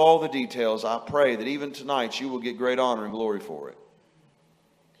 You know all the details. I pray that even tonight You will get great honor and glory for it.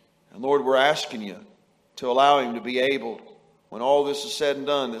 And Lord, we're asking You to allow him to be able, when all this is said and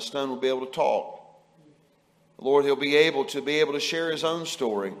done, that Stone will be able to talk. Lord, he'll be able to share his own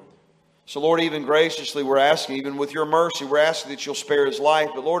story. So Lord, even graciously we're asking, even with Your mercy, we're asking that You'll spare his life.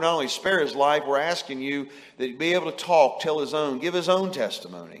 But Lord, not only spare his life, we're asking You that he'd be able to talk, tell his own, give his own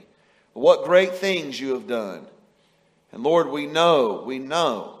testimony. What great things You have done. And Lord, we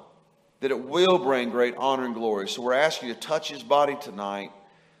know that it will bring great honor and glory. So we're asking You to touch his body tonight.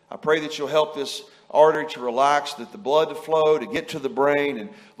 I pray that You'll help this artery to relax, that the blood to flow, to get to the brain. And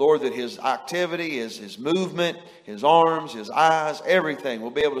Lord, that his activity, his movement, his arms, his eyes, everything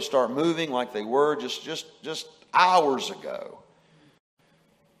will be able to start moving like they were just hours ago.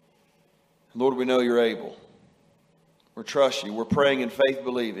 And Lord, we know You're able. We're trusting You. We're praying in faith,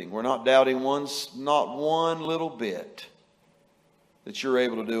 believing. We're not doubting not one little bit that You're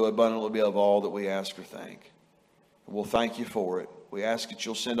able to do abundantly above all that we ask or think. And we'll thank You for it. We ask that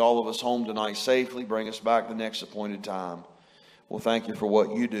You'll send all of us home tonight safely, bring us back the next appointed time. We'll thank You for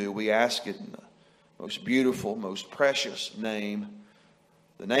what You do. We ask it in the most beautiful, most precious name,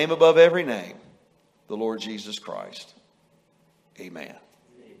 the name above every name, the Lord Jesus Christ. Amen.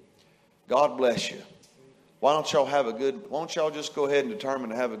 God bless you. Why don't y'all just go ahead and determine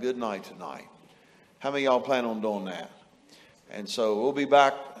to have a good night tonight? How many of y'all plan on doing that? And so we'll be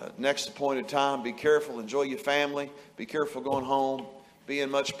back next appointed time. Be careful. Enjoy your family. Be careful going home. Be in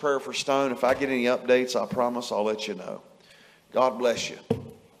much prayer for Stone. If I get any updates, I promise I'll let you know. God bless you.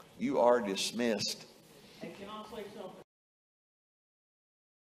 You are dismissed.